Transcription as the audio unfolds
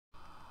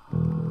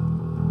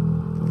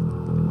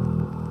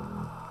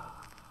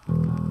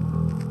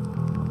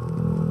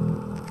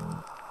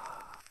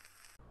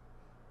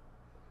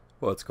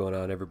What's going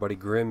on, everybody?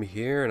 Grimm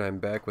here, and I'm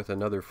back with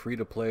another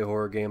free-to-play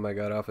horror game I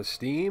got off of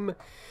Steam.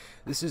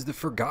 This is the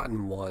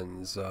Forgotten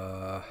Ones.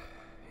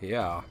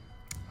 Yeah,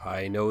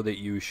 I know that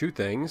you shoot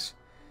things,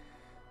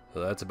 so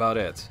that's about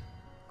it.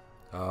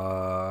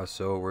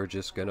 So we're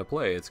just gonna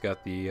play. It's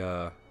got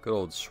the good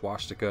old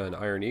swastika and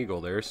iron eagle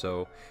there,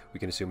 so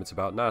we can assume it's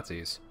about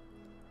Nazis.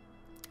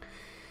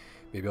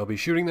 Maybe I'll be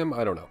shooting them,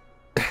 I don't know.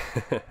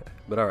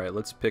 But alright,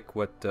 let's pick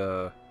what,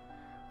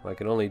 I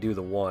can only do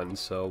the one,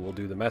 so we'll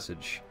do the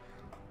message.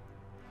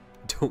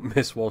 Don't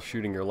miss while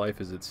shooting, your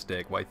life is at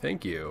stake. Why,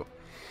 thank you.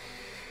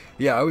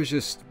 Yeah, I was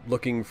just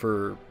looking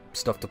for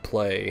stuff to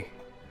play,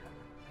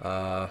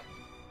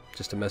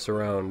 just to mess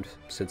around,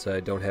 since I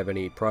don't have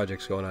any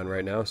projects going on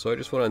right now. So I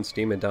just went on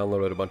Steam and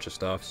downloaded a bunch of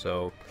stuff,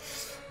 so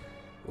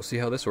we'll see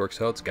how this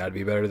works out. It's gotta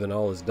be better than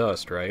all this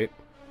dust, right?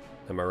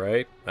 Am I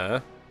right? Huh?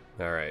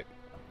 Alright.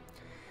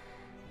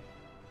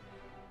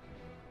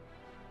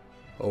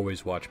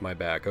 Always watch my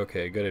back.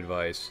 Okay, good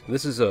advice.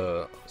 This is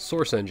a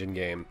Source Engine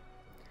game,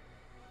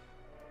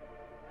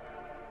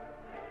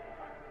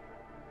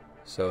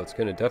 so it's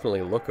gonna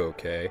definitely look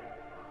okay.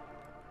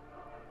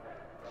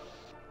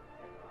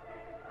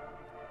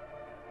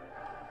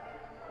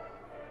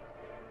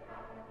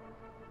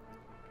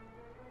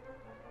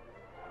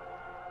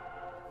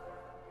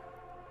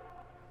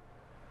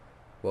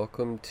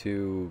 Welcome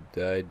to...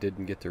 I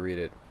didn't get to read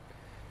it.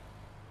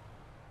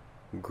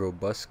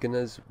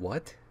 Grobuskina's...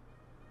 what?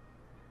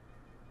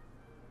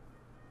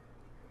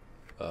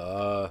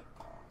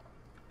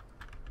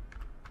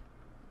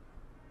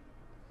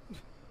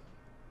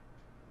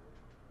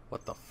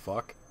 What the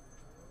fuck?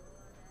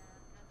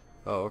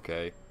 Oh,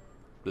 okay.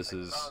 This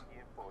is... The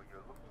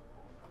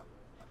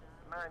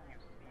man you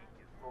seek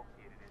is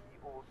located in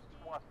the old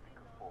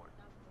swastika fort.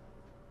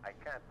 I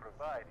can't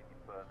provide any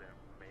further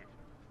information.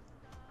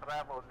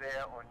 Travel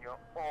there on your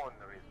own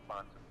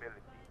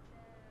responsibility.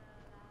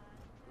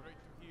 Great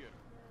to hear.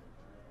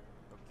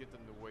 I'll get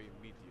in the way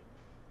immediately.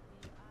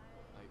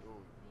 I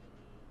owe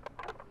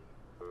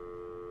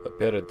you.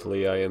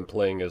 Apparently I am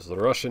playing as the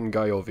Russian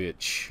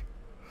Guyovich.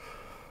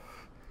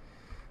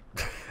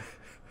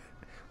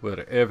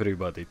 Where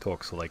everybody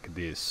talks like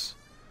this.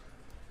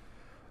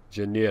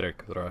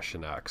 Generic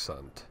Russian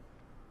accent.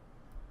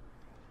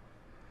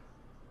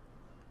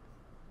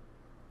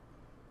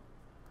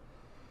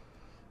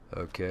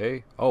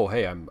 Okay. Oh,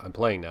 hey, I'm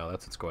playing now.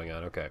 That's what's going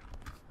on. Okay.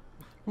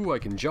 Ooh, I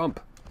can jump.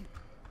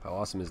 How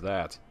awesome is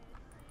that?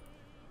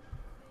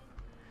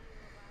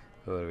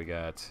 What do we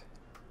got?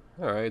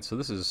 Alright, so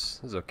this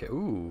is okay.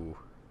 Ooh.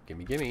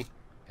 Gimme, gimme.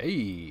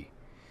 Hey!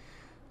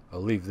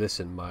 I'll leave this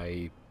in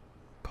my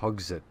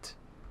Pugsit.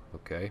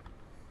 Okay.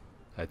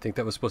 I think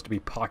that was supposed to be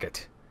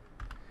pocket.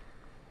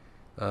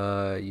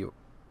 You...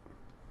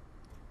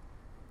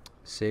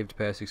 Saved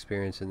past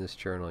experience in this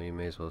journal, you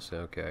may as well say,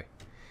 okay.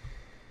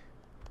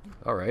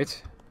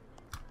 Alright.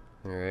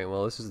 Alright,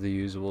 well this is the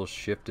usual.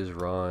 Shift is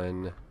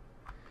run.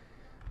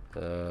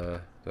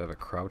 Do I have a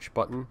crouch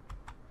button?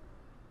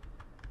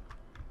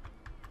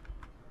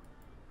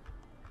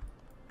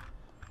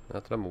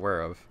 Not that I'm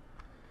aware of.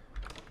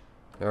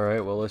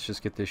 Alright, well let's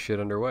just get this shit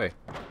underway.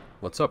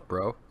 What's up,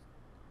 bro?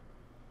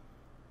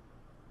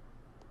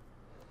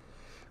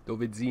 Do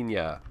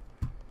widzenia.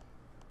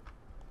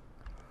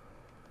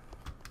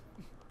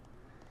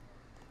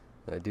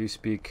 I do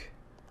speak...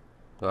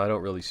 well, I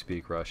don't really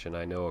speak Russian.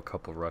 I know a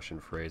couple Russian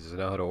phrases. I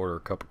know how to order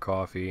a cup of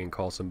coffee and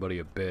call somebody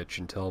a bitch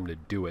and tell them to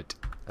do it.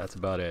 That's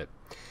about it.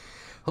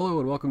 Hello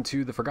and welcome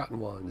to The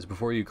Forgotten Ones.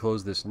 Before you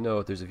close this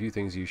note, there's a few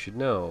things you should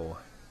know.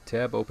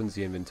 Tab opens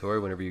the inventory.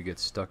 Whenever you get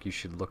stuck, you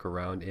should look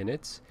around in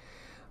it.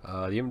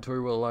 The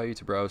inventory will allow you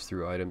to browse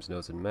through items,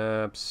 notes, and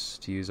maps.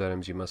 To use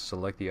items, you must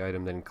select the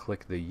item, then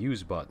click the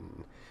Use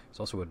button.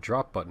 There's also a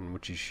Drop button,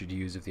 which you should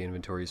use if the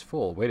inventory is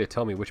full. Way to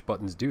tell me which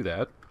buttons do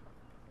that.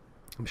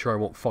 I'm sure I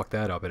won't fuck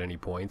that up at any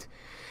point.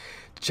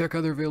 To check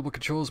other available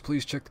controls,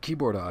 please check the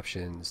keyboard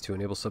options. To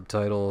enable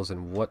subtitles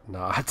and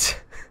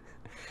whatnot,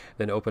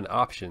 then open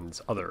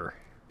Options, Other.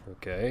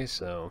 Okay,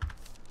 so...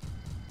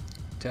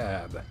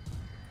 Tab.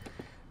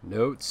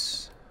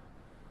 Notes.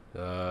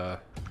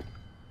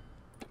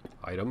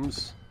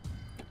 Items.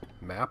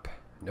 Map.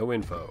 No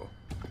info.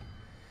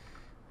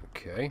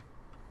 Okay.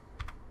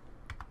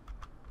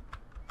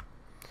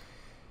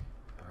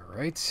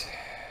 Alright.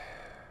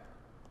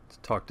 Let's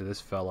talk to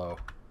this fellow.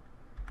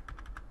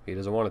 He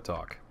doesn't want to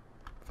talk.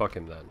 Fuck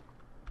him then.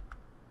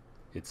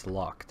 It's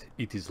locked.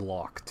 It is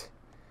locked.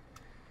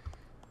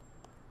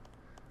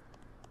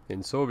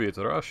 In Soviet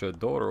Russia,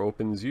 door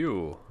opens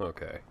you.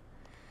 Okay.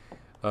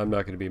 I'm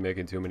not going to be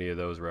making too many of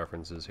those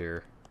references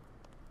here.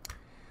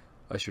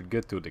 I should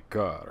get to the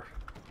car.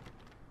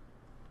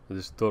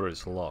 This door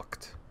is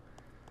locked.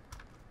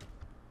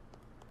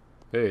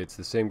 Hey, it's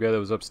the same guy that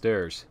was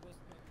upstairs.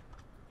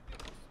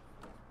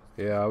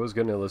 Yeah, I was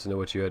gonna listen to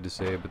what you had to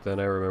say, but then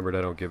I remembered I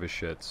don't give a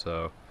shit,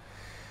 so...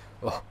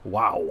 Oh,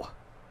 wow!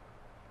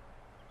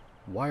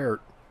 Why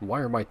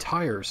are my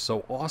tires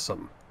so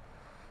awesome?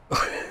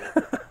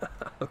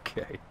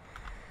 Okay.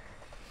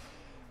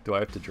 Do I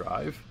have to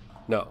drive?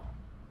 No.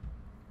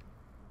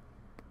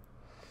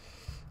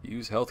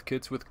 Use health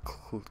kits with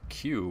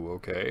Q,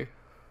 okay.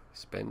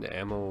 Spend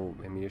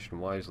ammunition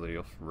wisely,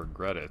 you'll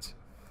regret it.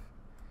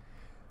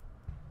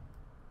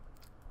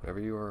 Whenever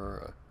you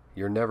are...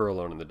 you're never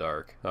alone in the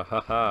dark. Ha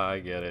ha ha, I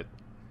get it.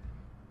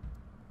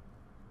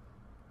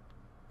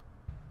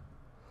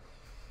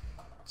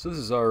 So this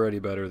is already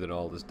better than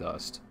all this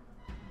dust.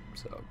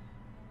 So,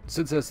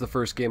 since that's the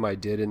first game I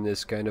did in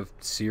this kind of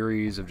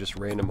series of just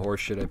random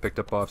horseshit I picked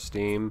up off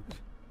Steam.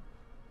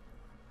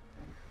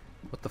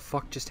 What the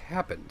fuck just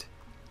happened?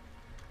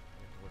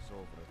 It was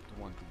over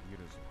 20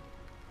 years ago,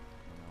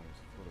 when I was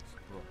first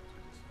brought to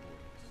this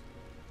forest.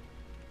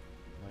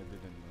 I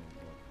didn't know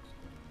what was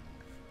going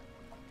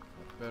on.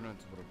 My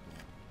parents were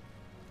gone.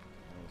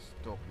 I was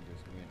stuck in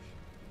this mansion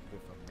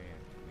with a man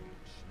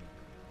named Schmidt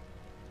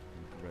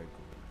and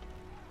Gregory.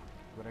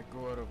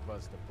 Gregor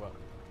was the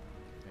butler,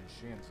 and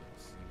Shanzo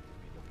seemed to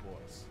be the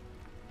boss.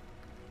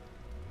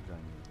 I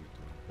knew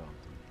little about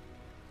him.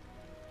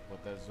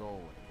 But as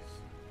always,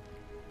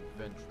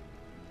 eventually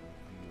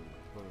you reveal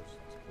a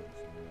person's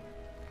personality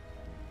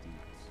and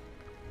deeds.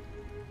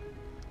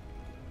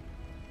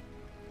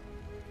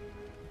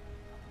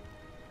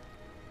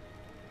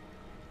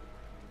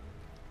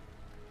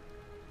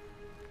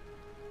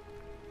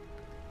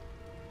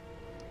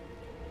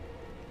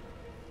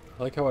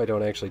 I like how I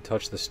don't actually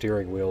touch the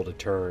steering wheel to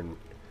turn.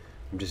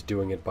 I'm just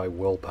doing it by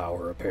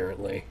willpower,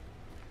 apparently.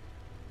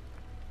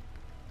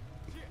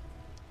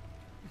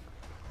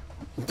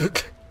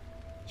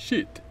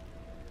 Shit.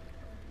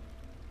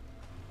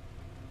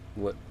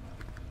 What?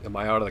 Am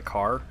I out of the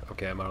car?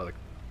 Okay, I'm out of the...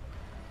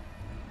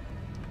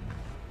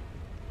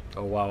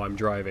 Oh wow, I'm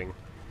driving.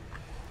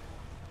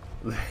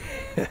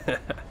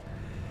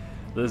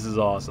 This is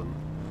awesome.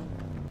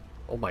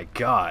 Oh my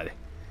god.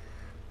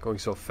 Going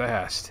so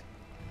fast.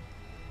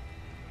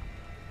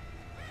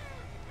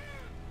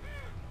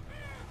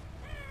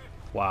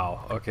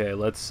 Wow, okay,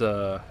 let's,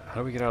 how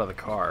do we get out of the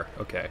car?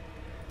 Okay.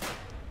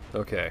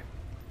 Okay.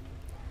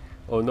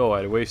 Oh no,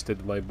 I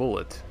wasted my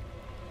bullet.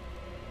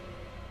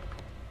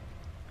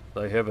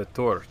 I have a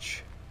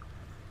torch.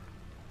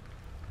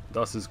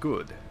 Das is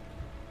good.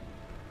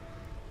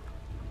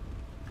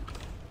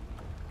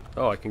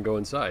 Oh, I can go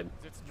inside.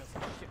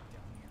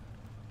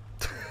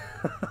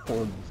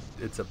 Well,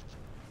 it's a...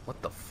 What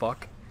the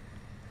fuck?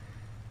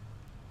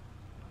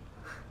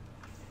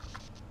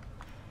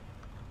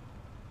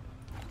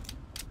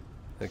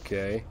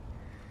 Okay.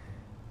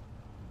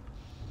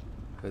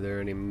 Are there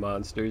any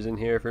monsters in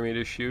here for me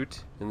to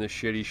shoot? In this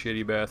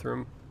shitty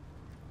bathroom?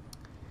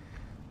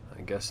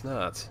 I guess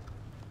not.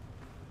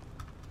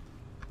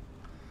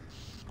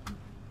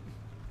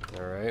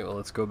 Alright, well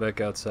let's go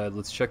back outside.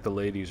 Let's check the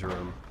ladies'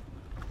 room.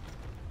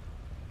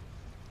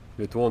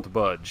 It won't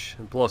budge.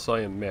 And plus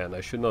I am man.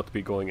 I should not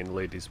be going in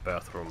ladies'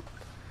 bathroom.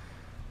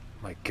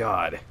 My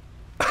god.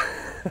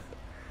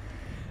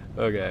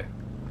 Okay.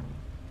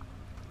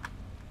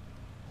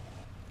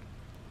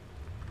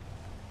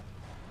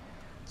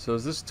 So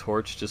is this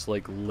torch just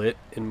like lit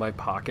in my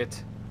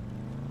pocket?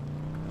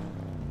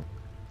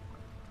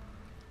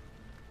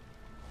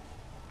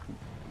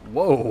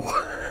 Whoa!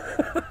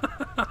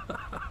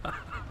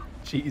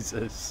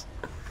 Jesus.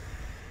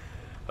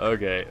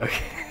 Okay,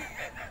 okay.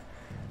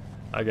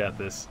 I got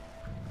this.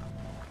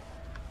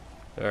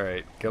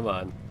 Alright, come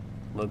on.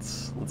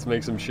 Let's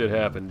make some shit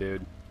happen,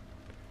 dude.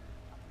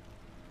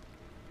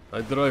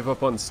 I drive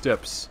up on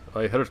steps.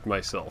 I hurt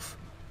myself.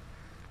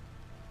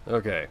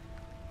 Okay.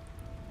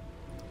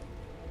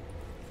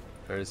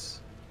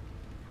 There's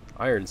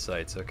iron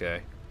sights,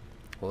 okay.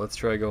 Well, let's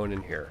try going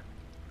in here.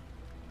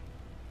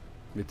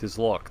 It is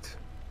locked.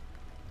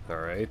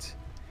 Alright.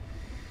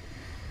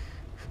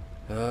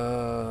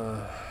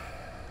 I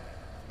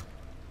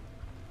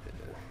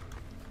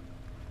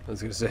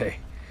was gonna say,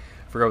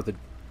 I forgot what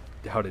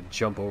how to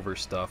jump over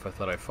stuff. I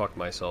thought I fucked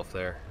myself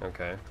there.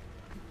 Okay.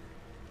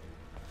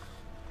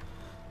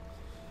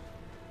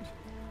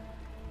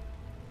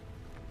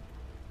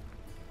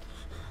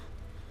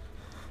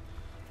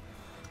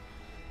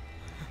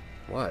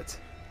 What?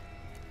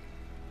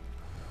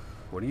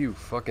 What are you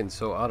fucking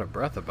so out of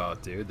breath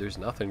about, dude? There's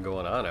nothing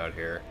going on out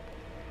here.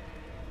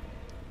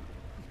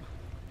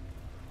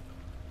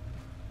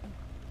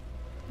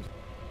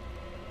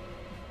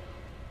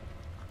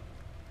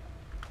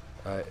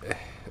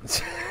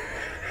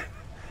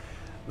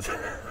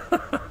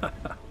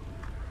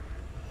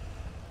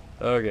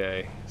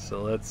 Okay,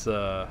 so let's,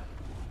 I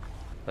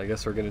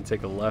guess we're gonna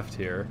take a left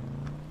here.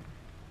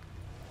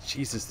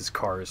 Jesus, this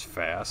car is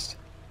fast.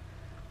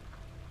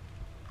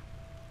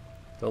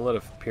 Don't let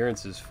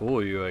appearances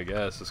fool you, I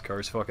guess. This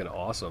car's fucking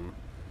awesome.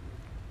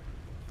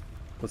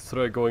 Let's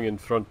try going in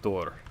front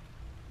door.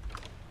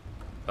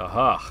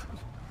 Aha!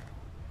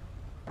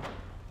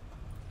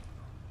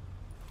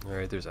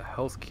 Alright, there's a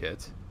health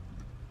kit.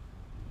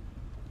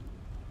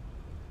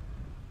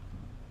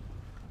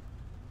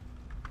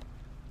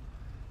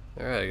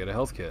 Alright, I got a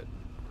health kit.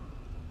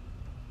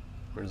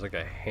 There's like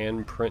a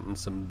handprint and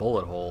some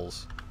bullet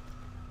holes.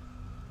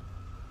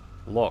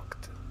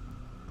 Locked.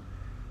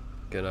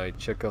 Can I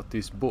check out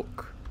this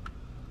book?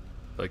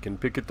 I can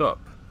pick it up.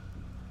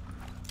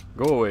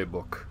 Go away,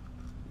 book.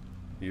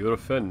 You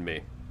offend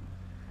me.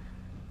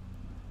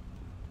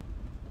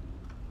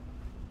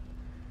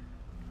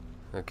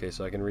 Okay,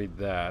 so I can read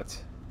that.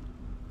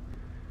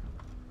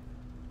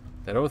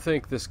 I don't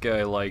think this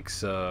guy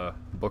likes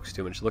books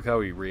too much. Look how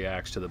he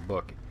reacts to the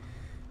book.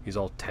 He's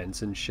all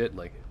tense and shit,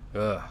 like,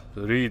 ugh,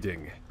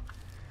 reading.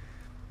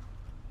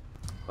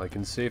 I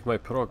can save my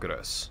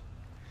progress.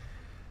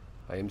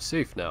 I am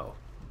safe now.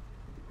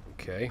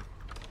 Okay.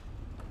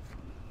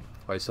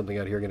 Why is something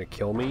out here gonna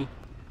kill me?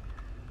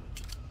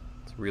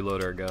 Let's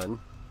reload our gun.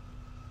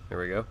 There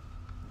we go.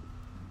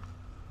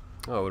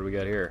 Oh, what do we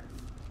got here?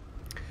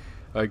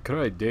 I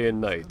cry day and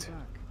night.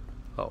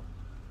 Oh.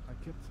 I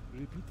kept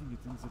repeating it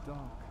in the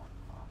dark.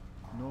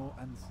 No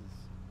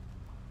answers.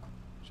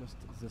 Just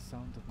the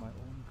sound of my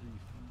own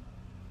grief.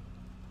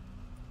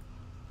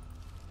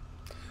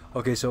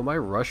 Okay, so am I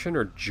Russian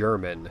or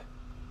German?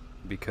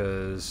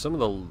 Because some of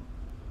the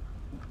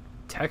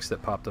text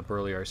that popped up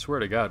earlier, I swear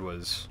to God,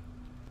 was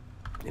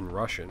in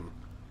Russian.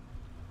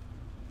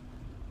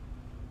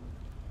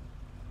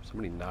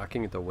 Somebody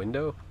knocking at the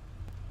window?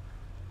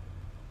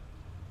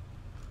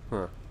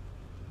 Huh.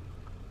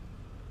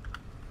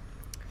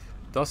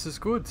 Das ist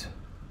gut.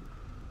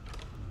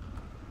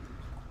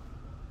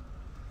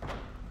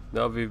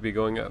 Now we'll be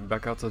going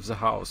back out of the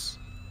house.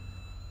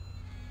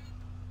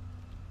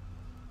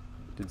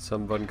 Did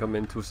someone come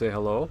in to say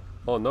hello?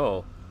 Oh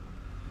no.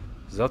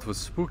 That was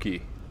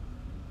spooky.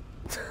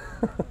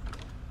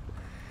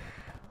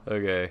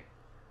 Okay.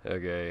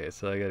 Okay,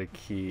 so I got a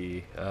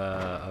key.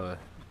 I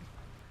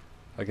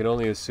can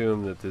only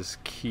assume that this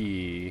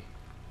key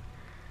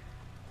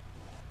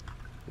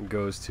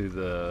goes to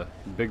the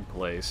big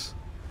place.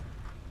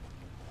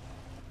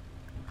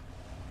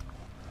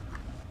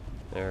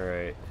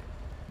 Alright.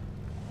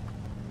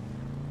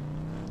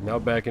 Now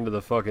back into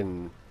the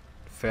fucking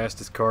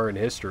fastest car in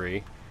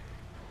history.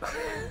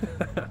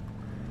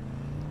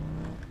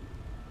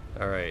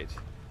 Alright.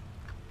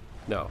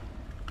 No.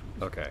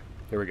 Okay,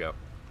 here we go.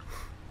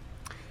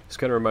 This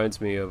kind of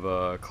reminds me of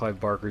Clive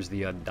Barker's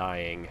The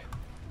Undying.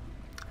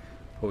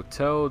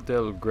 Hotel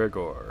del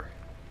Gregor.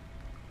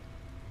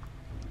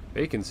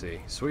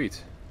 Vacancy.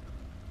 Sweet.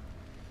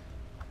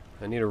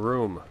 I need a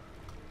room.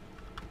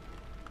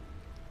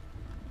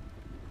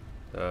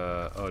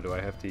 Oh, do I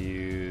have to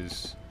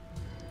use...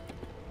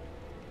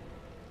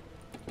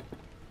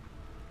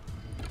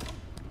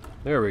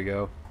 There we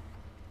go.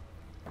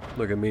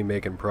 Look at me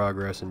making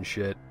progress and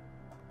shit.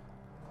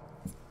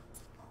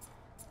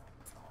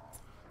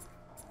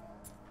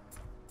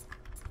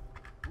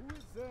 Who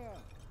is there?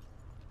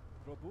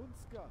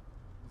 Robunska,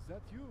 is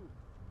that you?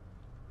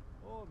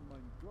 Oh my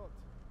God,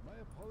 my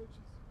apologies.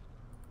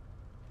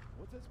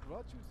 What has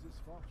brought you this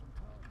far from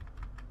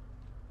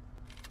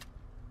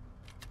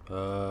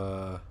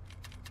town?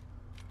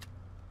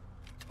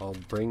 I'll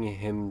bring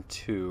him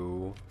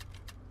to...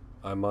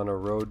 I'm on a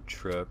road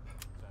trip.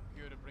 I'm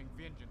here to bring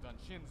vengeance on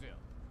Shinzel.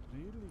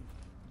 Really?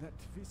 That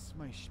twists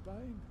my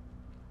spine?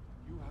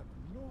 You have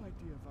no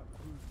idea what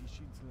cruelty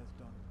Shinzel has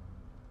done.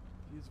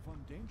 He is one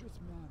dangerous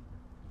man,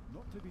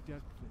 not to be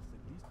dealt with,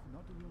 at least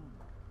not alone.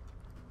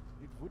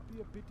 It would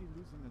be a pity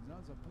losing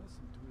another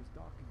person to his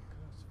darkened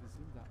curse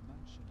within that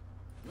mansion.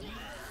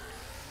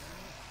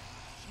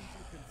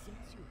 Shinzel can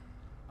sense you.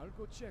 I'll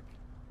go check.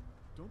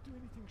 Don't do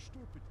anything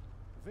stupid.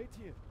 Wait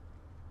here.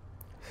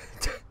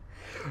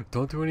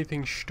 Don't do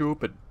anything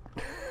stupid.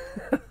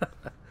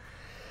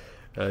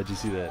 Did you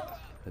see that?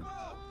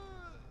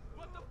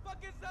 What the fuck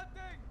is that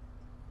thing?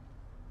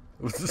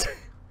 What's this?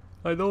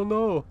 I don't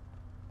know.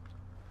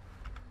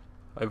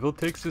 I will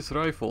take this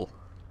rifle,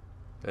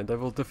 and I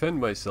will defend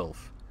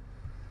myself.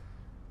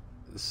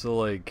 So,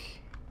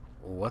 like,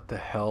 what the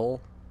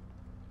hell?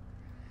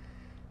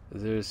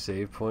 Is there a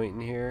save point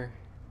in here?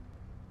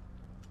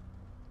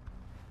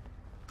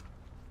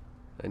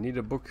 I need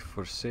a book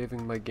for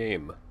saving my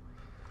game.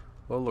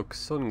 Oh look,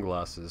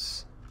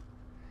 sunglasses.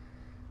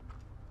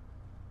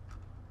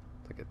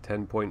 It's like a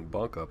 10-point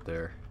bunk up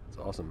there. It's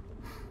awesome.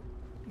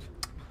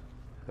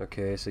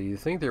 Okay, so you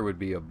think there would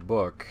be a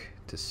book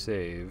to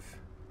save.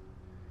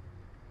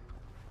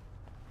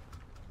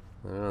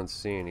 I don't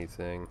see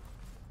anything.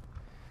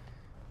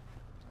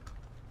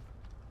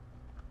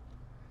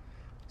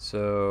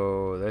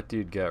 So that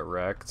dude got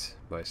wrecked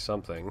by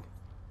something.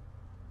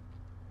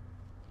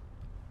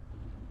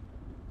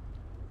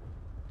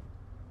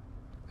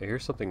 I hear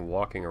something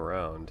walking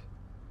around.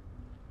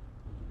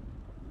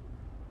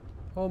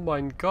 Oh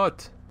mein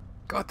Gott!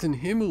 Gott in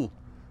Himmel!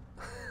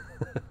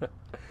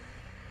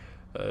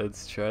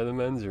 Let's try the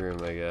men's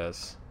room, I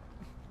guess.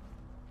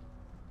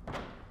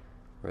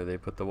 Where they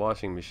put the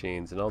washing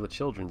machines and all the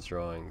children's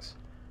drawings.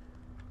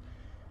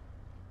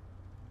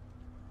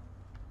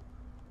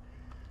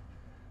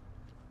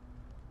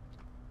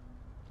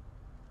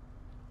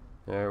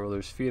 Alright, well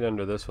there's feet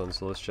under this one,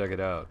 so let's check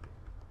it out.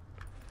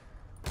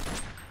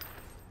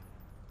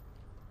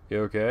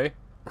 You okay?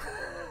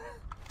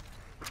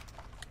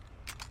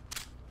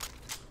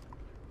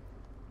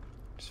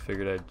 Just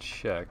figured I'd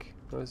check.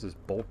 What is this,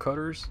 bolt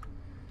cutters?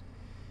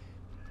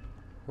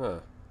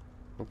 Huh.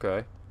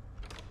 Okay.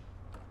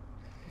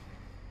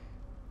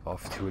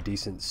 Off to a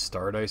decent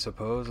start, I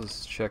suppose.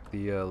 Let's check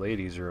the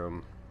ladies'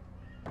 room.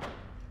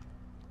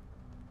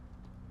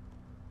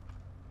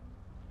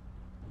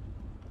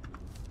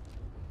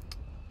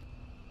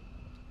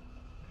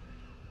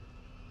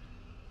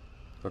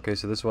 Okay,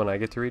 so this one I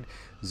get to read.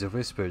 The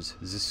whispers,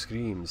 the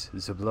screams,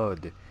 the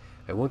blood.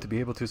 I won't be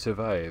able to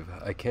survive.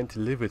 I can't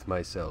live with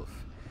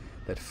myself.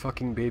 That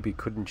fucking baby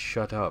couldn't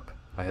shut up.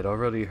 I had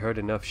already heard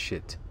enough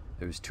shit.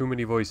 There was too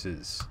many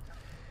voices.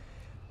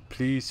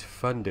 Please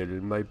fondle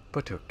my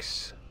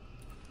buttocks.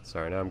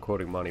 Sorry, now I'm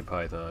quoting Monty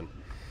Python.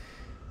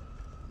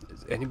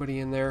 Is anybody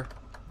in there?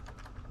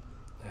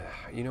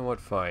 You know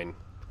what? Fine.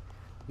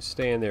 Just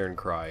stay in there and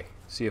cry.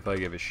 See if I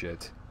give a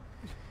shit.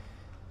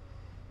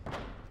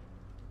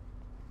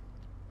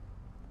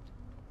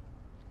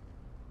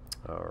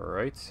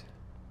 Alright.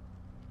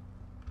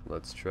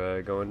 Let's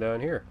try going down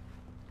here.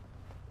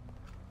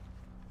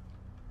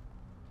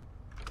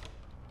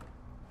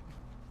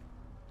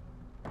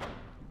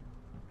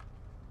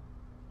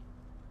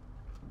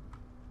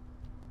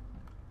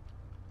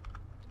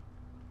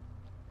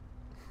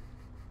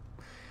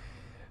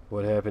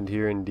 What happened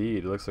here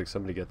indeed? It looks like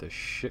somebody got the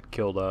shit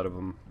killed out of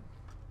him.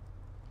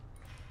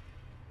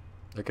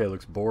 That guy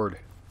looks bored.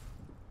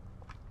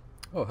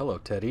 Oh, hello,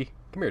 Teddy.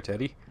 Come here,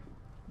 Teddy.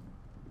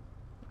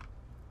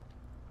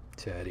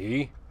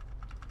 Teddy.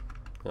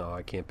 Oh,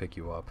 I can't pick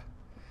you up.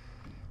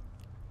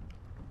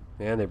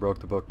 And they broke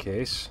the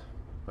bookcase.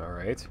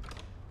 Alright.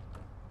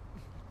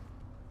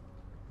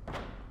 I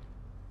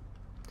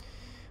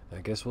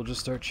guess we'll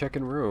just start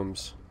checking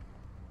rooms.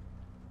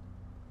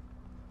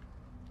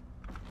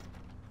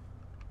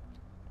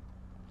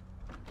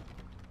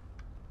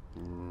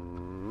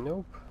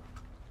 Nope.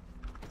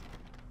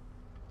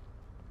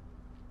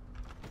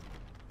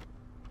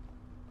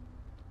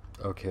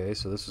 Okay,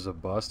 so this is a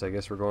bust. I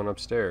guess we're going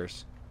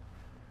upstairs.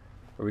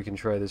 Or we can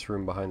try this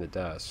room behind the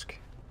desk.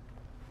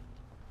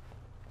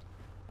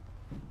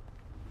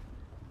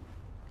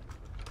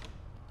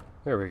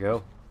 There we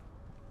go.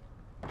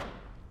 A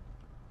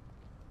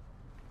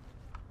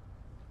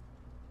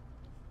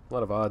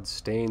lot of odd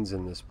stains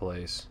in this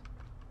place.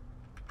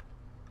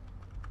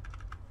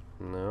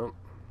 No,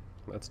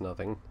 that's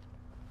nothing.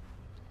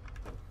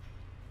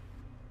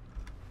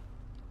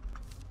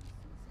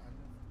 Since I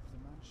left the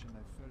mansion,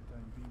 I felt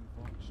I'm being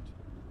watched.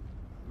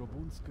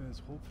 Robunska is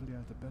hopefully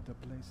at a better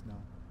place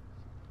now.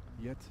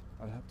 Yet,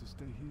 I'll have to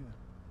stay here.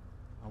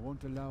 I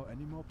won't allow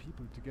any more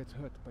people to get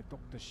hurt by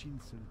Dr.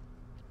 Schinzel.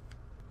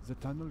 The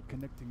tunnel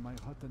connecting my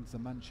hut and the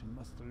mansion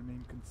must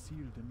remain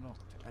concealed and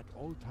locked at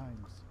all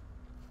times.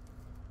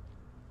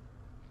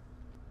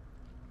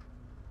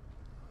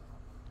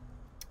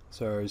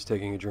 Sorry, I was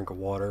taking a drink of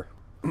water.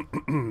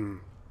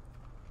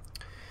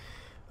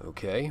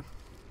 Okay.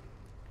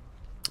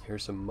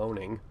 Here's some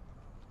moaning.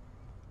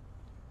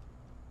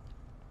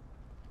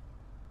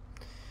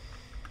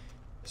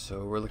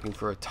 So we're looking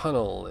for a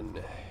tunnel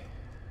and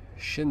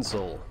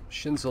Schinzel.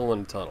 Schinzel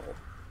and tunnel.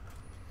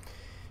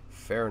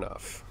 Fair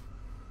enough.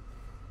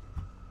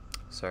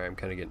 Sorry, I'm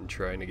kind of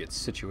trying to get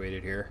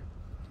situated here.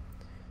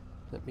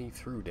 Let me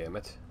through, damn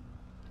it.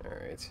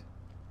 Alright.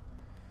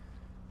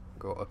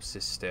 Go up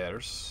the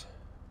stairs.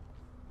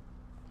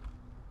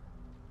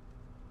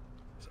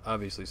 There's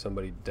obviously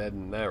somebody dead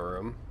in that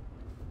room.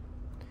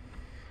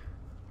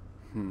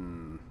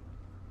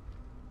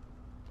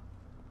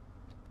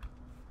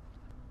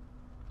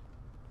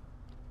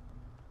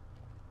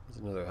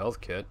 There's another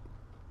health kit.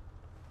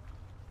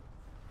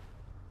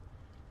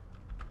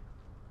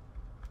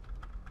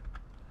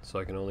 So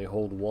I can only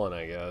hold one,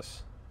 I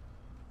guess.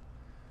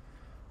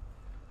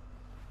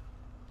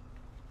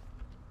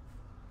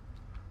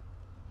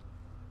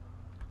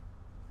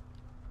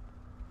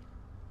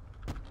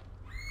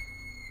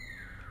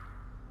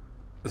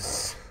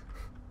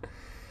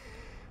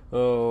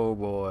 Oh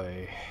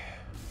boy.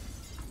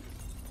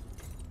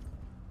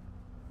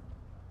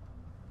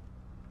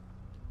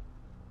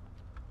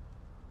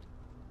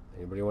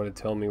 Anybody want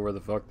to tell me where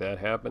the fuck that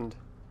happened?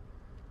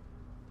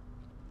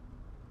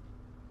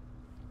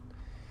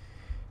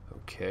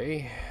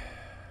 Okay.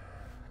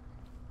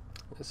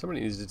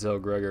 Somebody needs to tell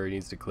Gregor he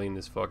needs to clean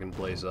this fucking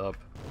place up.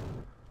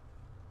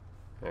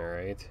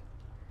 Alright.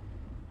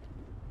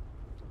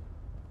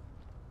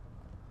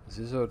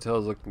 This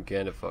hotel's looking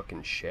kinda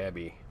fucking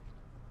shabby.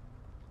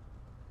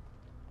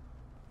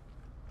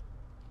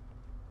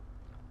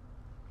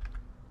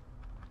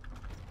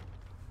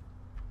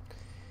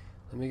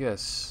 Let me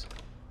guess.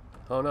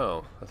 Oh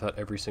no, I thought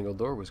every single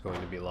door was going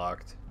to be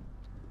locked.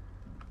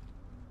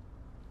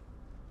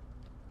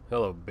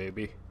 Hello,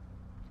 baby.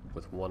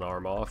 With one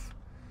arm off.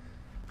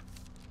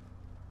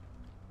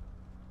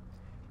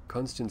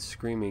 Constant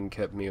screaming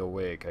kept me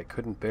awake. I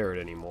couldn't bear it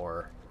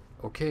anymore.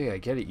 Okay, I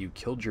get it. You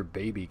killed your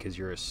baby because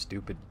you're a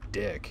stupid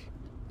dick.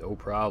 No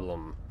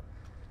problem.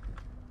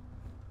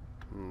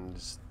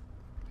 Just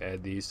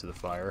add these to the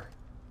fire.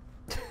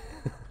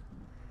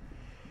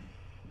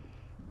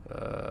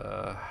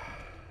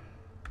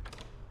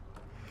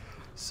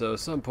 So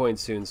some point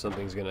soon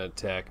something's gonna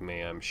attack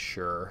me, I'm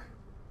sure.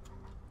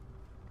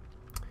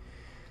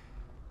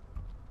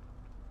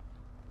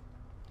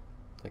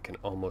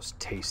 almost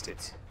taste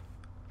it.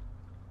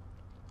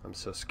 I'm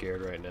so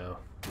scared right now.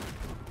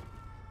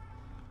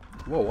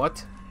 Whoa,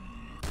 what?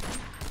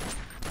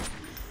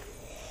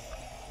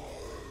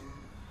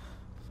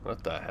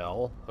 What the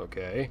hell?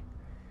 Okay.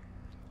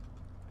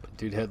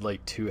 Dude had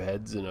like 2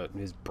 heads and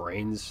his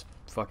brain's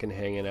fucking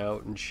hanging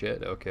out and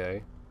shit.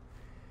 Okay.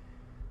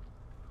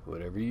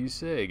 Whatever you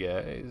say,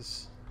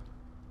 guys.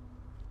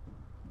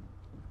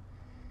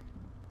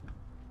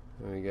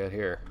 What do we got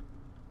here?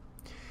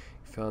 You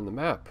found the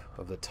map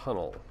of the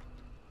tunnel.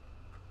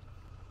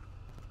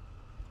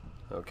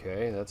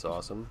 Okay, that's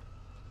awesome.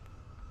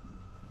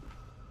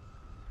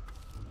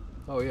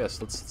 Oh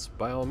yes, let's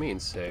by all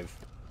means save.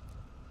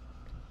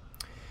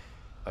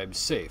 I'm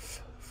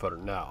safe for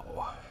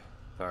now.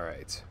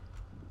 Alright.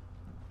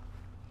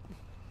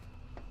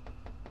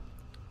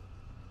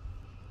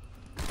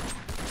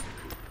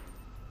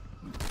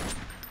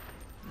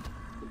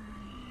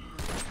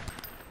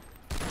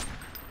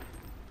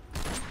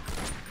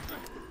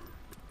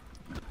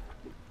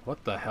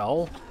 What the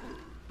hell?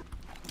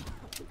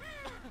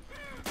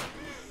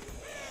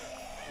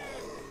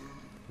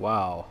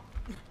 Wow.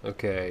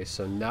 Okay,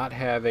 so not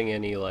having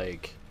any,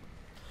 like,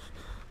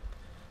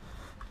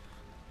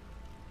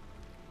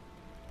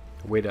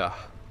 way to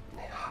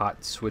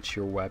hot switch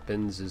your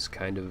weapons is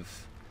kind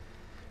of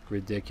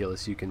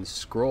ridiculous. You can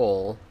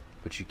scroll,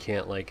 but you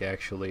can't, like,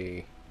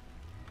 actually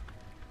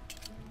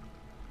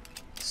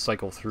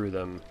cycle through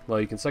them.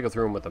 Well, you can cycle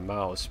through them with a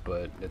mouse,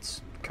 but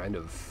it's kind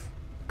of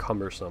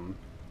cumbersome.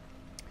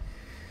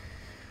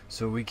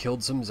 So we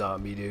killed some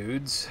zombie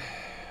dudes.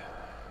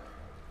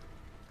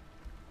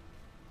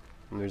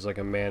 And there's like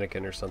a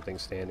mannequin or something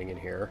standing in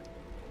here.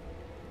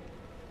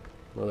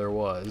 Well, there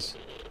was.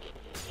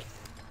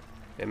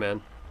 Hey,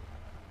 man.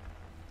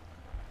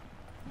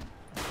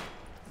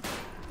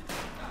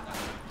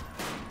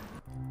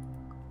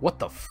 What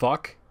the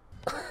fuck?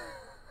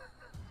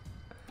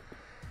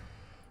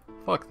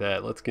 Fuck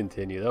that. Let's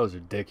continue. That was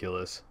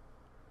ridiculous.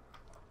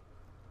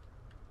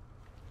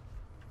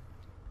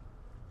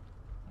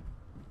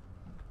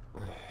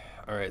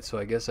 Alright, so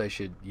I guess I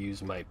should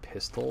use my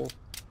pistol.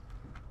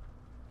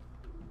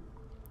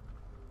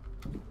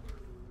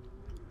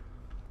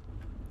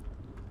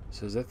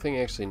 So does that thing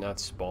actually not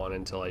spawn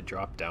until I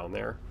drop down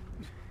there?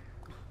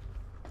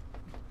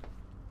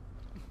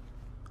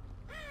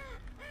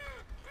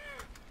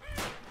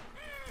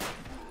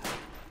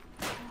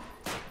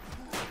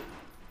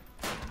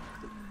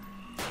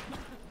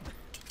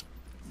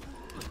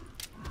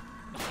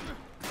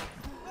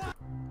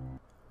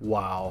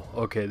 Wow.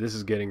 Okay, this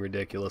is getting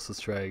ridiculous. Let's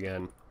try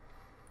again.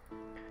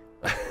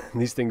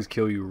 These things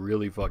kill you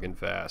really fucking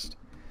fast.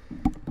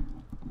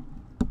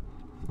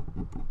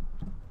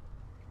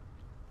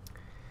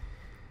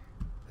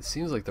 It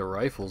seems like the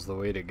rifle's the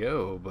way to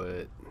go,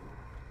 but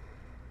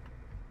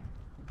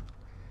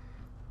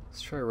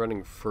let's try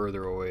running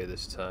further away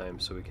this time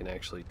so we can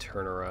actually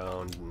turn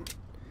around and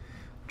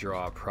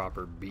draw a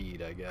proper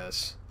bead, I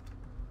guess.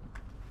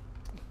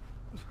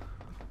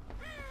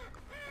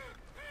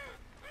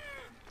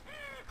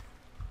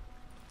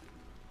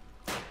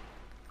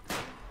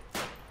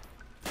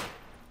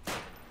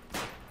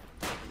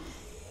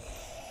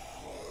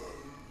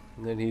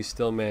 And then he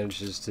still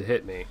manages to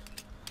hit me.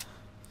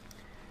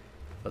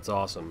 That's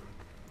awesome.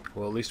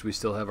 Well, at least we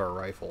still have our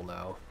rifle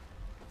now.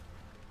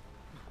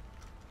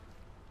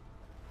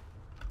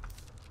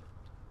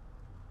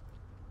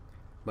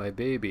 My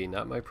baby,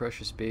 not my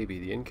precious baby.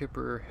 The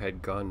innkeeper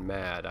had gone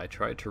mad. I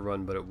tried to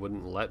run, but it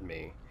wouldn't let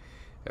me.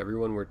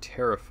 Everyone were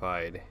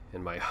terrified,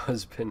 and my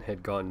husband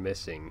had gone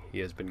missing. He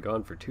has been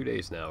gone for 2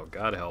 days now.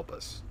 God help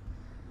us.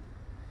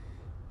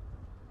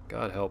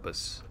 God help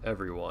us,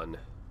 everyone.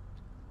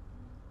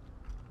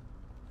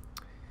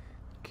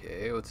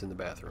 Okay, what's in the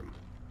bathroom?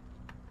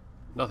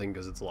 Nothing,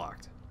 because it's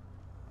locked.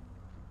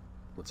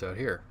 What's out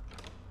here?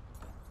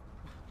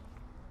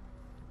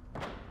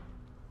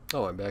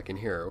 Oh, I'm back in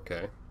here,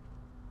 okay.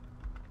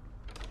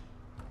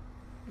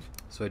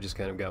 So I just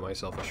kind of got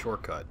myself a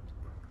shortcut.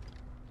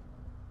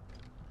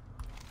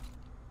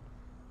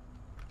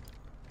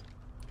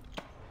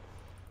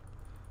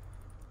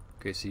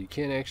 Okay, so you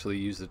can't actually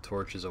use the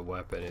torch as a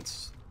weapon.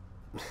 It's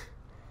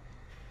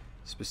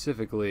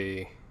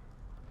specifically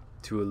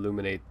to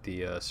illuminate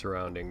the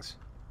surroundings.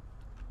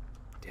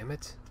 Damn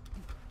it.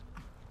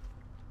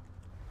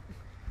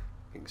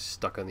 Getting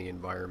stuck on the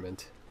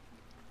environment.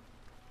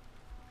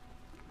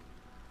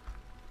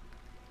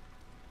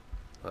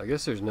 I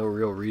guess there's no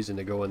real reason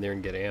to go in there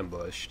and get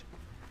ambushed.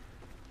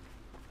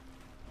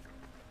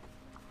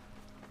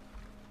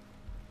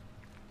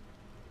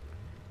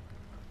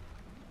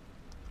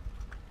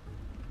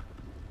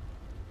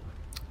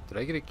 Did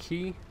I get a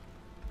key?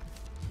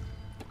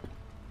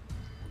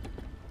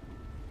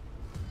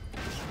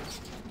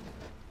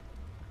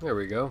 There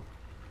we go.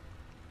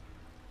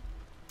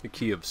 A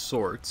key of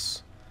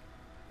sorts.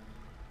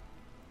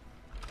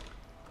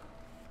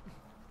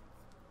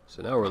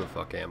 So now where the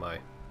fuck am I?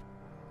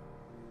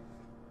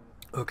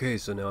 Okay,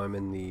 so now I'm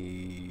in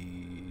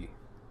the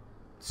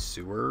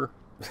sewer.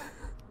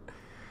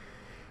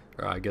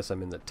 Or I guess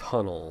I'm in the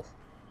tunnel.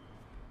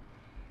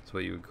 That's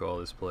what you would call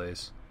this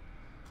place.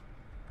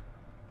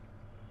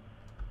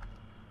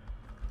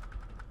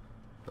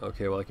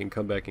 Okay, well I can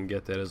come back and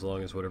get that as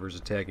long as whatever's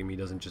attacking me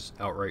doesn't just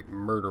outright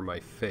murder my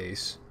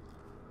face.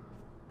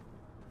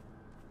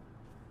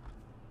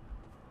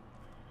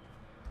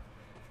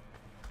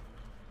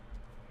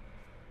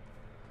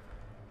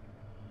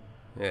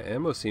 Yeah,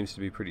 ammo seems to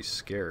be pretty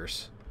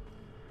scarce.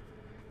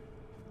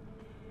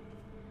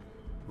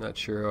 Not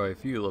sure how I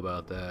feel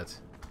about that.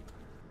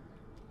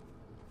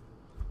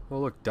 Oh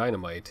look,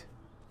 dynamite.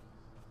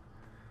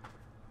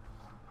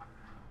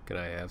 Can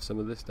I have some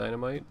of this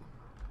dynamite?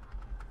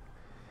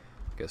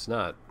 Guess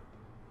not.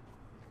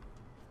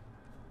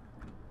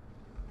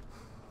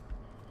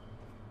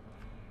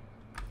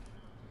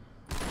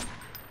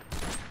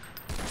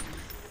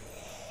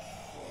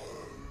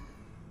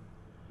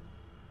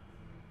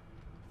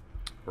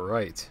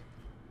 Right.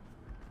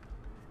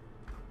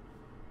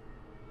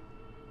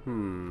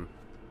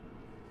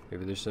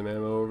 Maybe there's some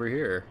ammo over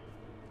here.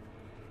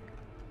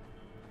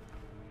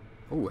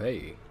 Oh,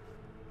 hey.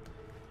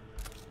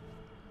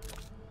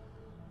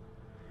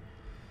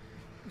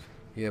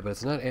 Yeah, but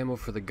it's not ammo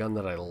for the gun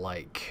that I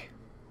like.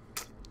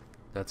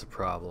 That's a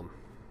problem.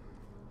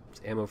 It's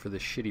ammo for the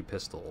shitty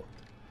pistol.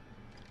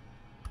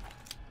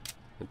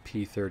 The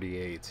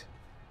P38.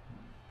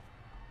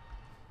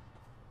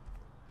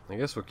 I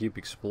guess we'll keep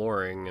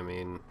exploring. I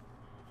mean,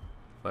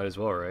 might as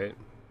well, right?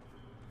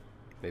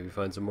 Maybe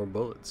find some more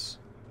bullets.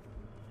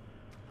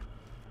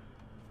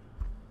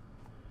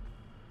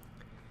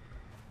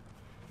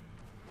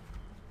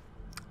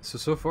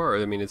 So far,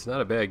 I mean, it's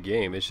not a bad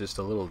game. It's just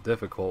a little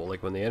difficult.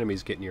 Like, when the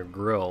enemies get in your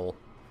grill,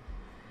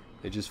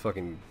 they just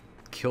fucking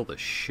kill the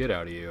shit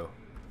out of you.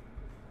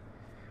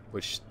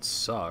 Which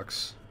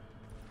sucks.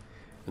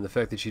 And the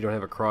fact that you don't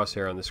have a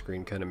crosshair on the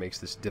screen kind of makes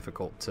this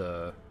difficult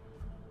to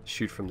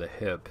shoot from the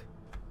hip.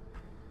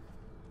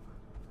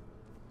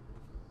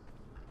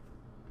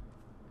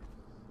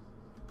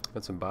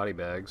 Got some body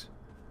bags.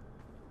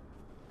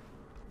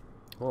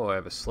 Oh, I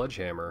have a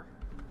sledgehammer.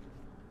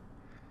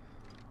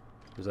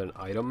 Is that an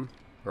item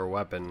or a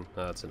weapon?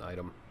 Oh, that's an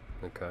item.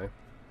 Okay.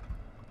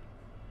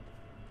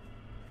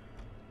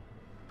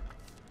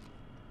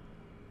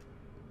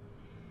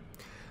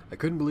 I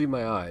couldn't believe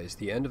my eyes.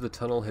 The end of the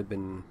tunnel had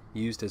been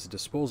used as a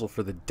disposal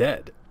for the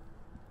dead.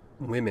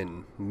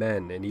 Women,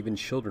 men, and even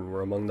children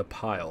were among the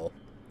pile.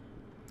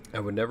 I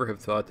would never have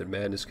thought that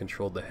madness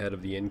controlled the head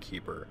of the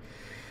innkeeper.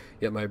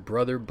 Yet my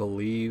brother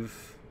I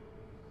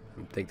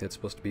think that's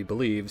supposed to be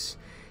believes,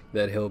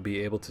 that he'll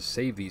be able to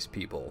save these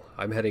people.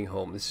 I'm heading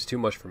home. This is too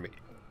much for me.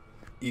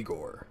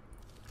 Igor.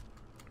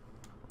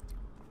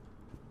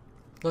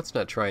 Let's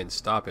not try and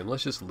stop him.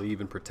 Let's just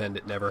leave and pretend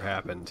it never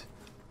happened.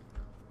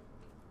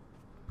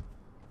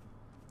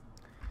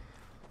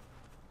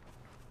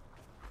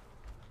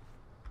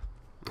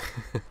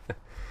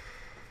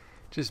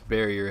 Just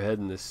bury your head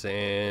in the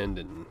sand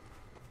and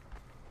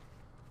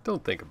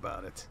don't think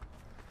about it.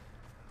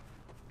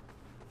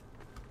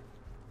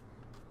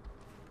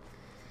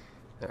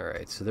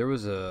 Alright, so there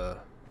was a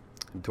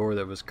door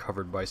that was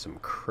covered by some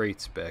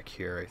crates back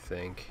here, I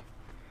think.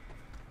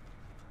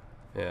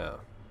 Yeah.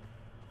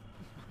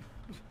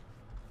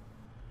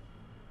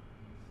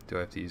 Do I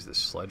have to use the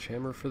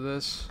sledgehammer for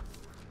this?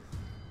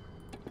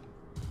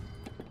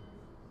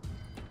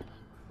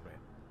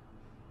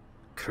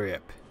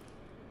 Crap.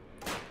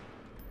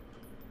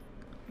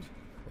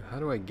 How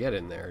do I get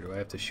in there? Do I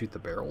have to shoot the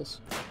barrels?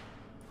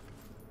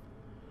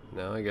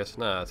 No, I guess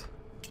not.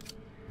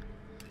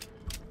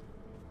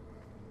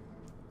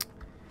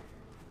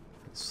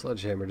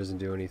 Sledgehammer doesn't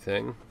do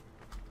anything.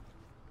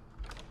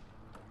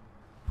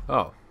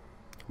 Oh,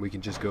 we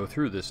can just go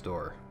through this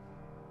door.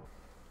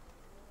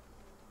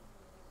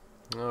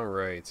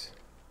 Alright.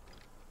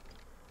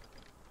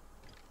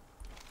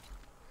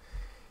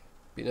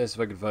 Be nice if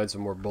I could find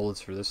some more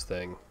bullets for this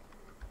thing.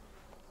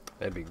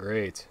 That'd be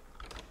great.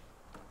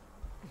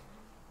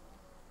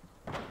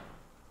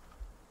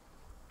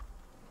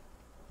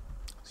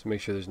 So make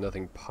sure there's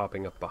nothing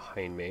popping up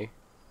behind me.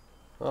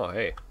 Oh,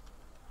 hey.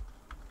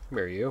 Come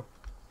here, you.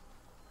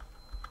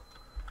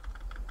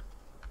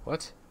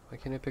 What? Why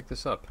can't I pick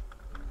this up?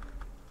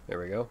 There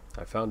we go.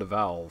 I found a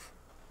valve.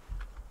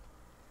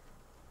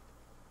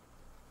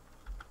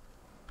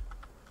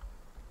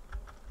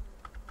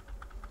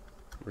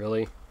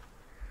 Really?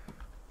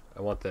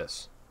 I want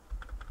this.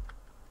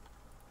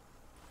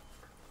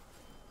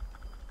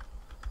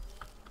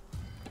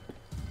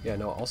 Yeah,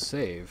 no, I'll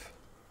save.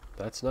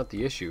 That's not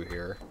the issue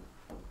here.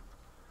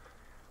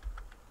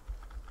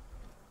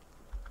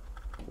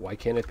 Why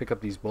can't I pick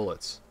up these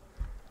bullets?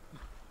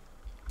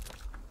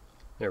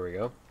 There we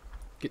go.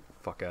 Get the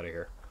fuck out of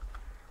here.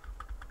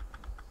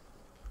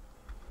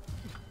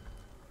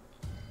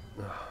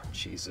 Oh,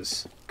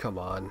 Jesus. Come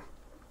on.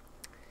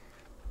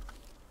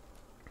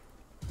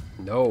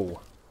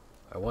 No.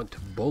 I want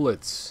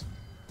bullets.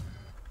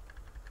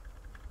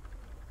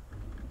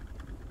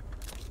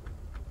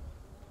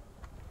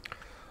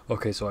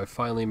 Okay, so I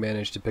finally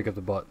managed to pick up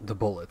the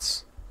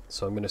bullets.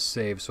 So I'm going to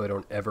save so I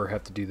don't ever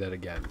have to do that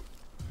again.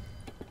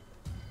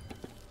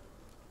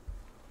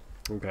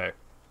 Okay.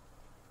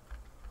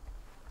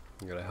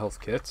 I got a health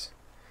kit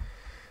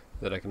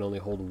that I can only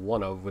hold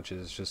one of, which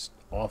is just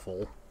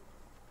awful.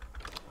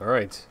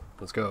 Alright,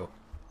 let's go.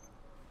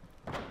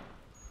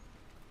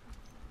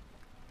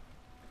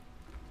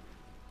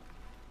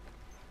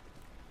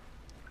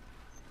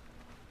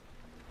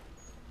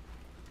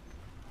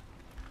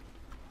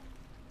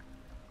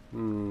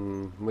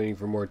 Waiting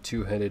for more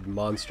two-headed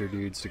monster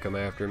dudes to come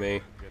after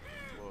me.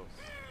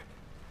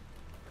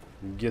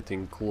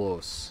 Getting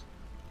close.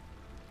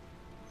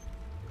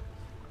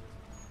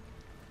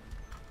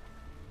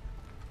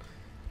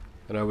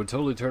 And I would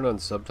totally turn on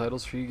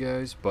subtitles for you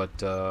guys, but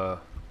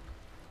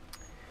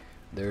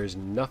there's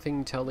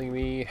nothing telling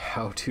me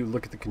how to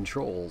look at the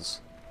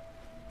controls.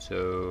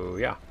 So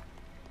yeah,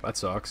 that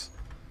sucks.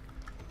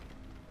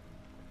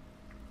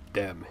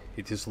 Damn,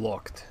 it is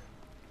locked.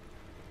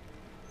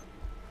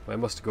 I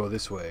must go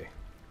this way.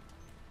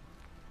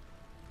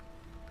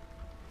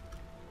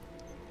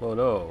 Oh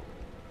no.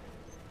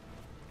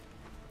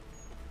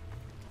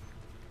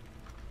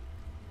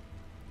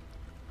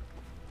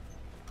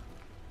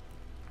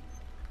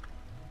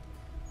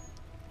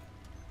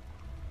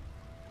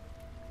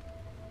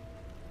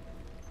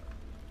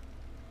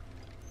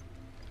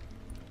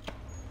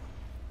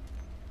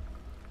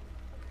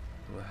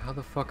 Well, how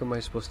the fuck am I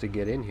supposed to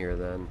get in here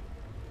then?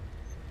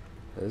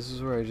 This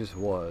is where I just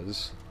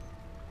was.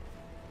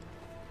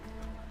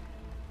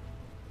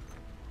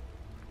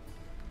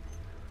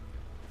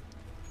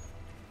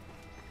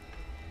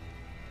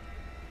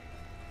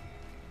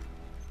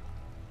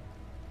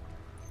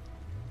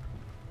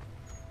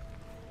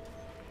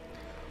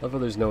 I love how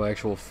there's no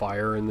actual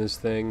fire in this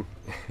thing.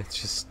 It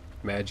just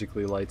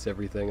magically lights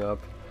everything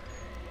up.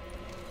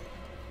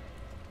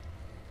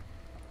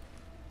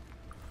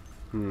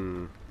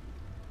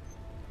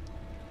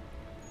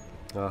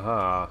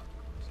 Aha.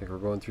 Looks like we're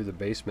going through the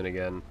basement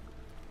again.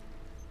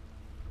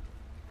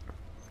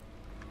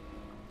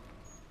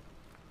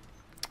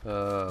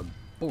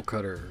 Bolt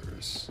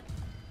cutters.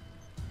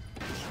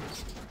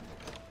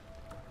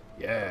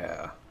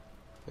 Yeah.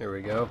 There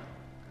we go.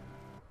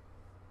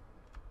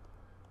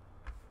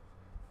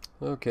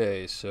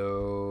 Okay,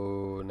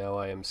 so now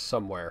I am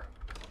somewhere.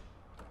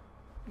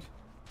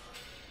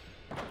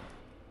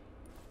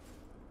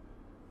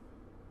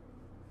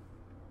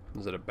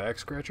 Is it a back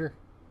scratcher?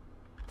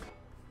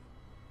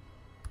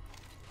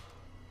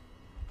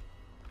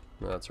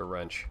 No, that's a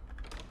wrench.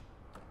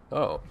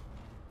 Oh.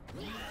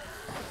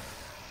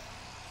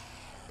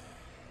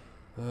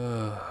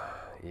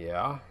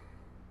 Yeah.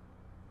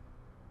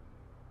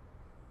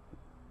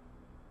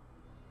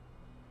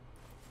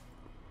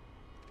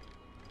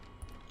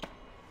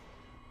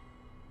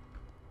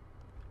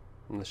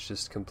 Let's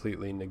just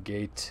completely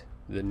negate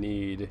the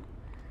need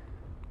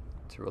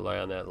to rely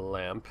on that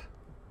lamp.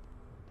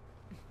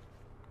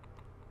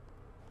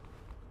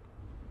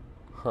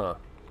 Huh.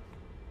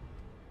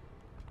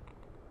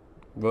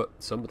 But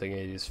something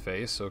ate his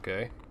face,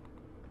 okay.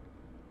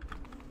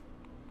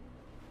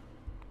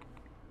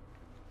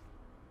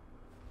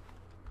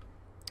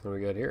 What do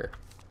we got here?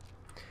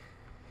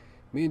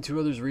 Me and two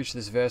others reached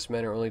this vast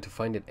manor only to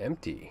find it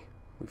empty.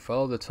 We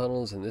followed the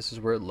tunnels and this is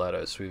where it led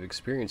us. We've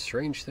experienced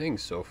strange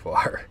things so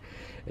far.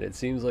 And it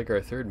seems like our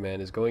third man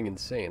is going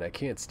insane. I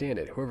can't stand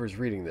it. Whoever's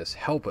reading this,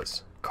 help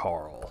us.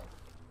 Carl.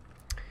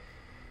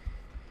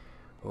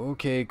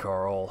 Okay,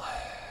 Carl.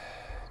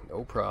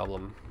 No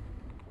problem.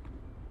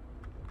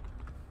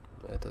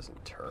 That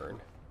doesn't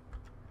turn.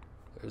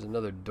 There's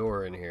another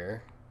door in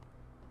here.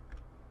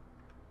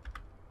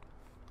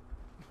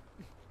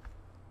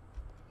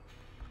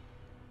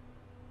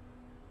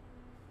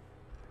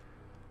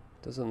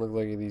 Doesn't look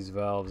like these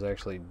valves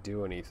actually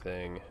do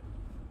anything.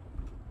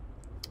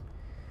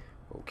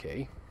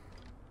 Okay.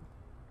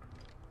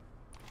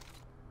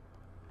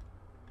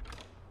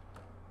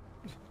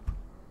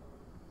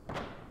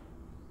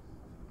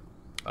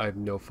 I have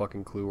no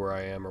fucking clue where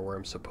I am or where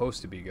I'm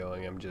supposed to be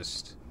going. I'm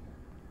just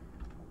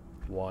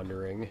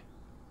wandering.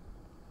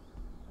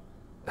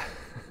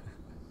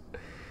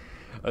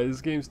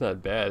 This game's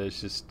not bad, it's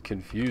just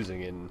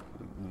confusing and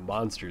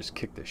monsters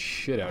kick the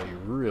shit out of you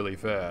really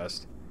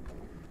fast.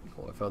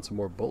 Oh, I found some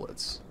more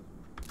bullets.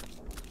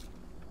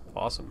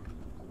 Awesome.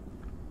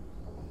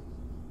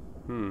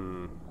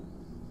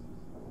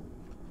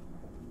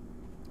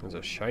 There's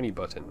a shiny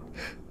button.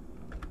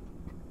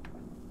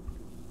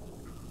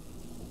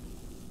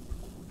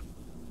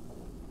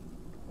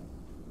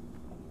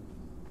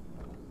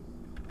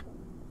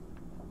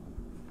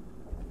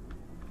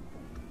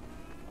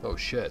 Oh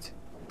shit.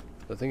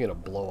 The thing gonna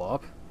blow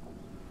up?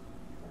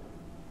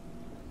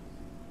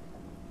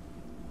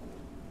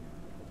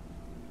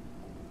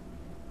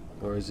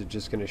 Or is it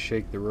just gonna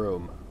shake the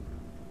room?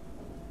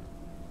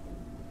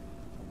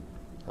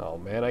 Oh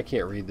man, I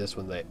can't read this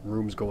when the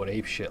room's going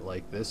ape shit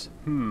like this.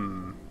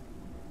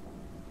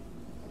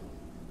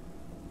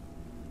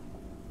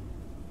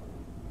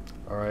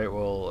 Alright,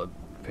 well,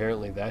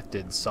 apparently that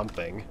did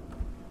something.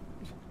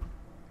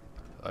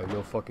 I have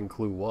no fucking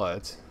clue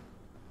what.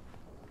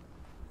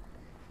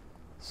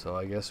 So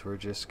I guess we're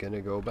just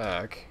gonna go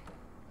back.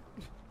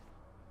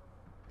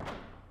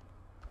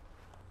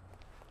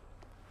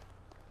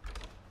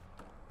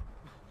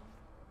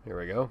 Here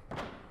we go.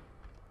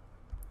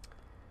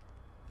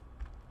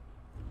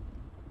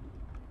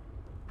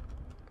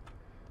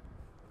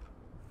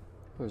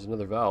 There's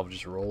another valve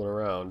just rolling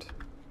around.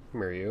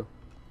 Come here, you.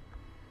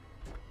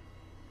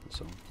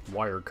 Some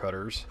wire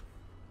cutters.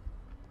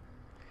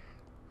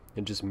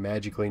 And just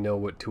magically know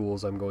what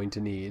tools I'm going to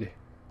need.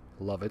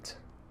 Love it.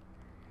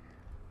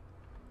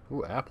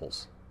 Ooh,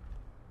 apples.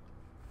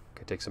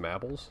 Can I take some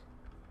apples?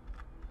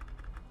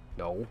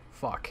 No.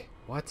 Fuck.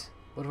 What?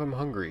 What if I'm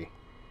hungry?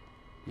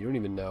 You don't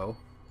even know.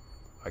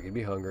 I could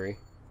be hungry.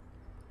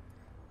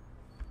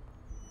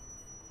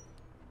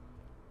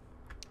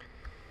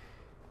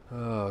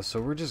 So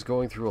we're just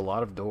going through a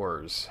lot of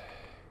doors.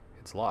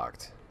 It's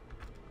locked.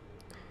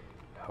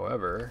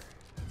 However,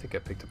 I think I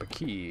picked up a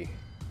key.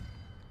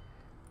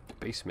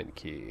 Basement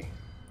key.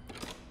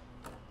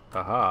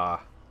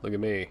 Aha! Look at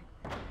me.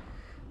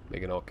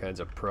 Making all kinds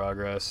of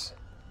progress.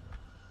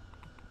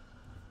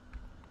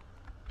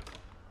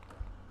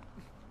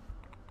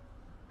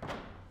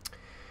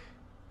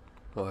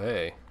 Oh,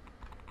 hey.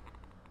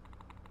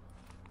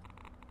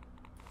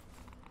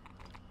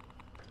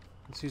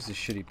 Let's use the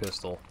shitty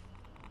pistol.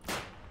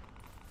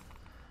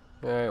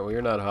 Alright, well,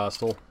 you're not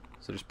hostile.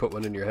 So just put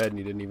one in your head and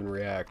you didn't even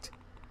react.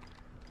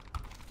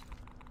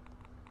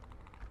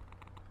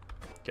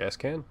 Gas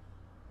can?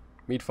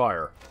 Meet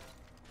fire.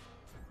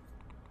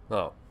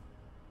 Oh.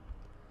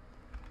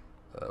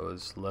 That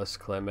was less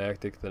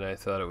climactic than I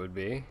thought it would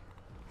be.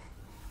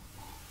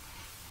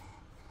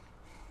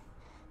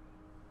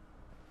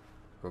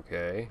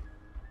 Okay.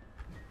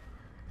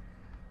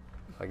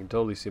 I can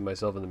totally see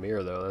myself in the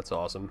mirror, though. That's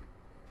awesome.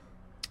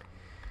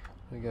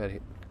 I got here.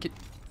 Get.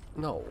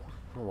 No.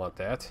 I don't want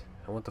that.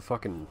 I want the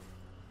fucking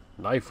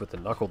knife with the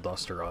knuckle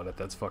duster on it.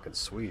 That's fucking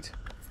sweet.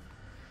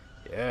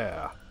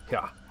 Yeah.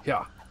 Yeah.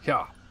 Yeah.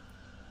 Yeah.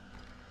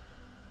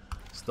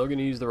 Still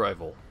gonna use the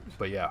rifle.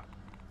 But yeah.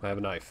 I have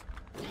a knife.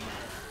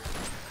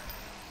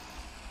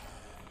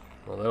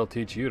 Well, that'll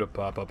teach you to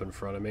pop up in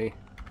front of me.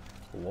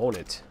 Won't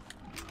it?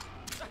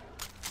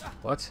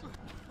 What?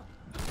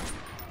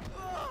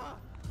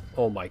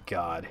 Oh my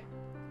god.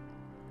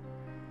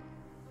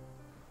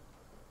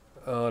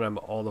 Oh, and I'm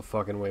all the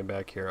fucking way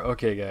back here.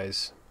 Okay,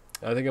 guys.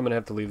 I think I'm gonna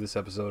have to leave this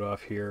episode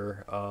off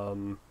here.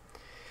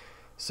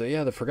 So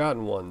yeah, the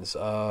Forgotten Ones.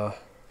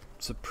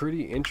 It's a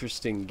pretty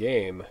interesting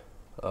game.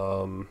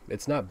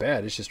 It's not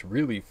bad. It's just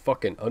really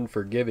fucking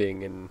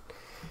unforgiving, and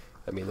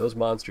I mean, those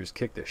monsters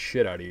kick the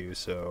shit out of you.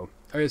 So,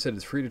 like I said,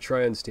 it's free to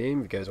try on Steam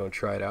if you guys want to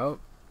try it out.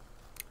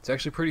 It's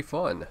actually pretty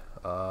fun.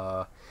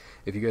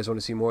 If you guys want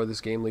to see more of this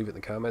game, leave it in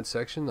the comments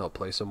section. I'll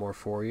play some more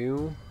for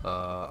you.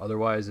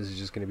 Otherwise, this is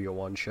just going to be a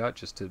one-shot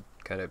just to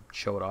kind of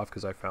show it off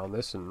because I found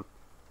this and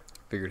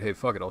figured, hey,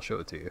 fuck it, I'll show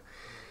it to you.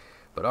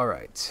 But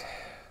alright.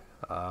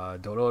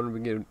 Don't know what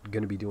I'm going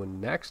to be doing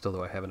next,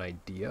 although I have an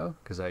idea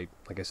because like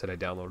I said, I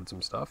downloaded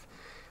some stuff.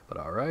 But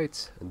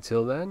alright,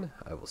 until then,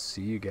 I will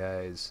see you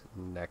guys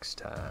next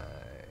time.